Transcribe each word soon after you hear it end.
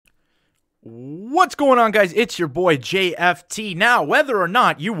What's going on, guys? It's your boy JFT. Now, whether or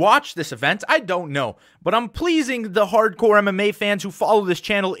not you watch this event, I don't know, but I'm pleasing the hardcore MMA fans who follow this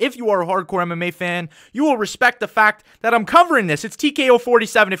channel. If you are a hardcore MMA fan, you will respect the fact that I'm covering this. It's TKO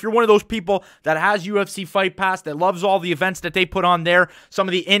 47. If you're one of those people that has UFC Fight Pass, that loves all the events that they put on there, some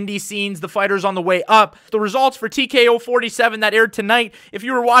of the indie scenes, the fighters on the way up, the results for TKO 47 that aired tonight. If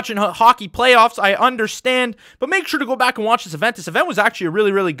you were watching hockey playoffs, I understand, but make sure to go back and watch this event. This event was actually a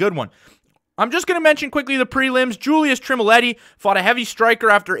really, really good one. I'm just going to mention quickly the prelims. Julius Trimoletti fought a heavy striker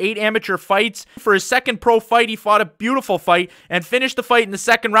after 8 amateur fights. For his second pro fight, he fought a beautiful fight and finished the fight in the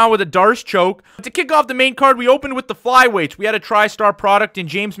second round with a Darce choke. To kick off the main card, we opened with the flyweights. We had a TriStar product in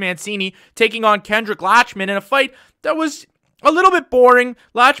James Mancini taking on Kendrick Latchman in a fight that was a little bit boring.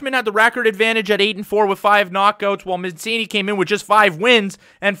 Latchman had the record advantage at 8-4 with 5 knockouts, while Mancini came in with just 5 wins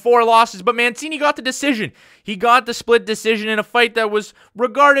and 4 losses. But Mancini got the decision. He got the split decision in a fight that was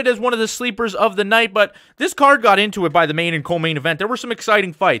regarded as one of the sleepers of the night, but this card got into it by the main and co-main event. There were some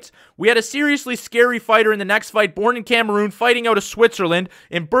exciting fights. We had a seriously scary fighter in the next fight, born in Cameroon, fighting out of Switzerland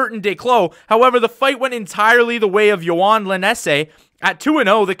in Burton Desclos. However, the fight went entirely the way of Yoann Lenesse. At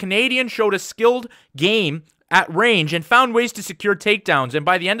 2-0, the Canadian showed a skilled game at range and found ways to secure takedowns, and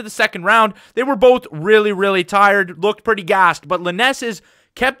by the end of the second round, they were both really, really tired, looked pretty gassed, but Lenesse's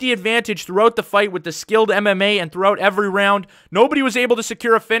kept the advantage throughout the fight with the skilled MMA and throughout every round. Nobody was able to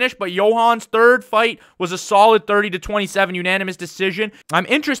secure a finish, but Yohann's third fight was a solid 30-27 unanimous decision. I'm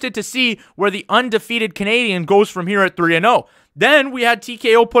interested to see where the undefeated Canadian goes from here at 3-0. Then we had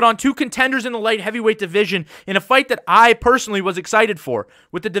TKO put on 2 contenders in the light heavyweight division in a fight that I personally was excited for.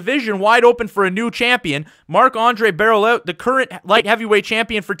 With the division wide open for a new champion, Marc-Andre Barreau, the current light heavyweight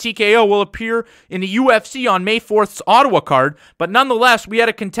champion for TKO, will appear in the UFC on May 4th's Ottawa card, but nonetheless, we had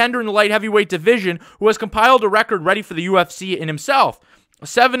a contender in the light heavyweight division who has compiled a record ready for the UFC in himself.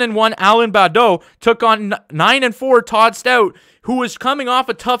 7-1 Alain Baudot took on 9-4 Todd Stoute, who was coming off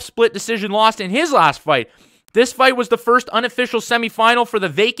a tough split decision loss in his last fight. This fight was the first unofficial semifinal for the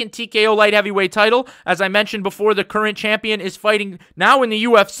vacant TKO light heavyweight title. As I mentioned before, the current champion is fighting now in the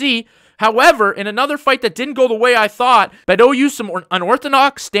UFC. However, in another fight that didn't go the way I thought, Baudot used some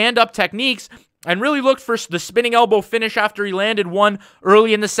unorthodox stand-up techniques and really looked for the spinning elbow finish after he landed one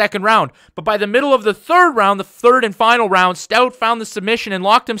early in the second round. But by the middle of the third round, the third and final round, Stoute found the submission and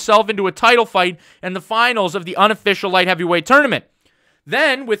locked himself into a title fight in the finals of the unofficial light heavyweight tournament.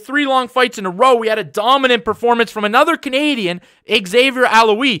 Then, with 3 long fights in a row, we had a dominant performance from another Canadian, Xavier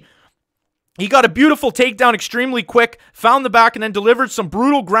Alaoui. He got a beautiful takedown extremely quick, found the back, and then delivered some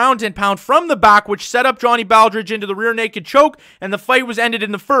brutal ground and pound from the back, which set up Johnny Baldridge into the rear naked choke, and the fight was ended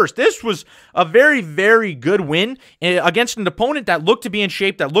in the first. This was a very, very good win against an opponent that looked to be in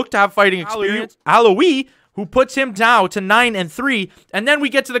shape, that looked to have fighting experience. Alaoui, who puts him down to 9-3, and then we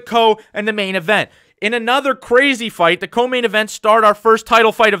get to the co and the main event. In another crazy fight, the co-main event starred our first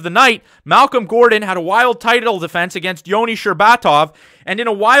title fight of the night. Malcolm Gordon had a wild title defense against Yoni Sherbatov, and in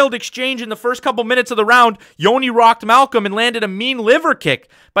a wild exchange in the first couple minutes of the round, Yoni rocked Malcolm and landed a mean liver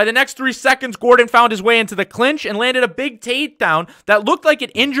kick. By the next 3 seconds, Gordon found his way into the clinch and landed a big takedown that looked like it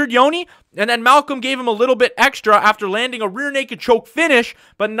injured Yoni, and then Malcolm gave him a little bit extra after landing a rear naked choke finish,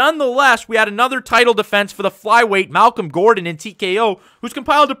 but nonetheless, we had another title defense for the flyweight Malcolm Gordon in TKO, who's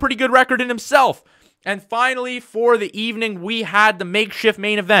compiled a pretty good record in himself. And finally, for the evening, we had the makeshift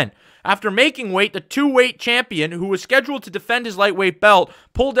main event. After making weight, the 2-weight champion, who was scheduled to defend his lightweight belt,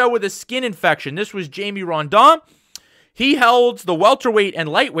 pulled out with a skin infection. This was Jamie Jourdain. He held the welterweight and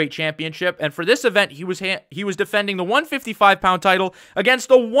lightweight championship, and for this event, he was defending the 155-pound title against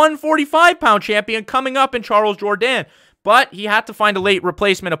the 145-pound champion coming up in Charles Jourdain. But he had to find a late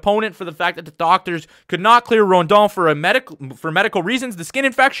replacement opponent for the fact that the doctors could not clear Jourdain for medical reasons, the skin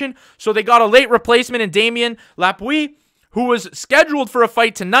infection, so they got a late replacement in Damien Lapilus, who was scheduled for a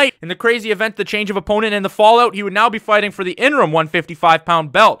fight tonight. In the crazy event, the change of opponent and the fallout, he would now be fighting for the interim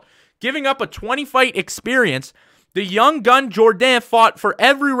 155-pound belt. Giving up a 20-fight experience, the young gun Jourdain fought for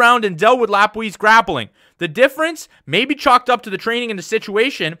every round and dealt with Lapilus' grappling. The difference may be chalked up to the training and the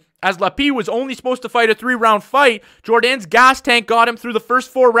situation. As Lapilus was only supposed to fight a 3-round fight, Jourdain's gas tank got him through the first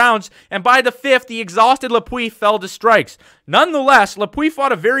 4 rounds, and by the 5th, the exhausted Lapilus fell to strikes. Nonetheless, Lapilus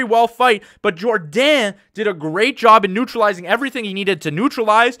fought a very well fight, but Jourdain did a great job in neutralizing everything he needed to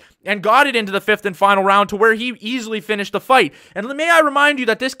neutralize and got it into the 5th and final round to where he easily finished the fight. And may I remind you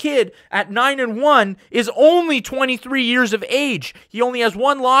that this kid at 9-1 is only 23 years of age. He only has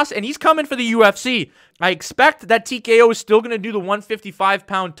 1 loss, and he's coming for the UFC. I expect that TKO is still going to do the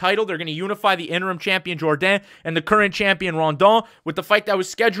 155-pound title. They're going to unify the interim champion Jourdain and the current champion Jourdain with the fight that was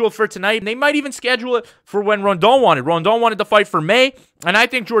scheduled for tonight. And they might even schedule it for when Jourdain wanted. Jourdain wanted the fight for May, and I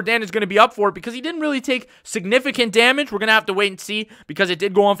think Jourdain is going to be up for it because he didn't really take significant damage. We're going to have to wait and see because it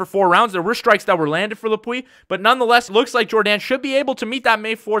did go on for 4 rounds. There were strikes that were landed for Lapilus, but nonetheless, it looks like Jourdain should be able to meet that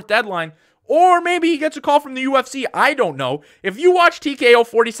May 4th deadline. Or maybe he gets a call from the UFC. I don't know. If you watch TKO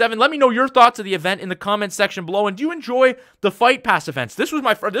 47, let me know your thoughts of the event in the comments section below. And do you enjoy the Fight Pass events? This was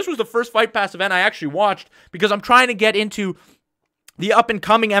the first Fight Pass event I actually watched because I'm trying to get into the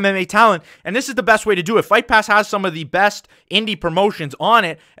up-and-coming MMA talent, and this is the best way to do it. Fight Pass has some of the best indie promotions on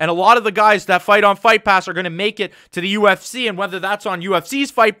it, and a lot of the guys that fight on Fight Pass are going to make it to the UFC, and whether that's on UFC's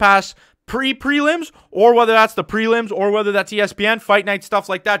Fight Pass prelims, or whether that's the prelims, or whether that's ESPN, Fight Night, stuff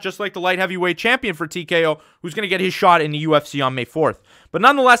like that, just like the light heavyweight champion for TKO, who's going to get his shot in the UFC on May 4th. But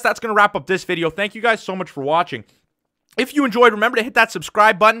nonetheless, that's going to wrap up this video. Thank you guys so much for watching. If you enjoyed, remember to hit that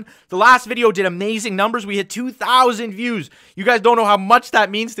subscribe button. The last video did amazing numbers. We hit 2,000 views. You guys don't know how much that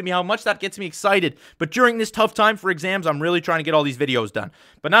means to me, how much that gets me excited. But during this tough time for exams, I'm really trying to get all these videos done.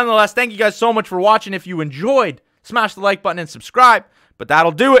 But nonetheless, thank you guys so much for watching. If you enjoyed, smash the like button and subscribe. But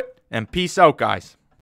that'll do it. And peace out, guys.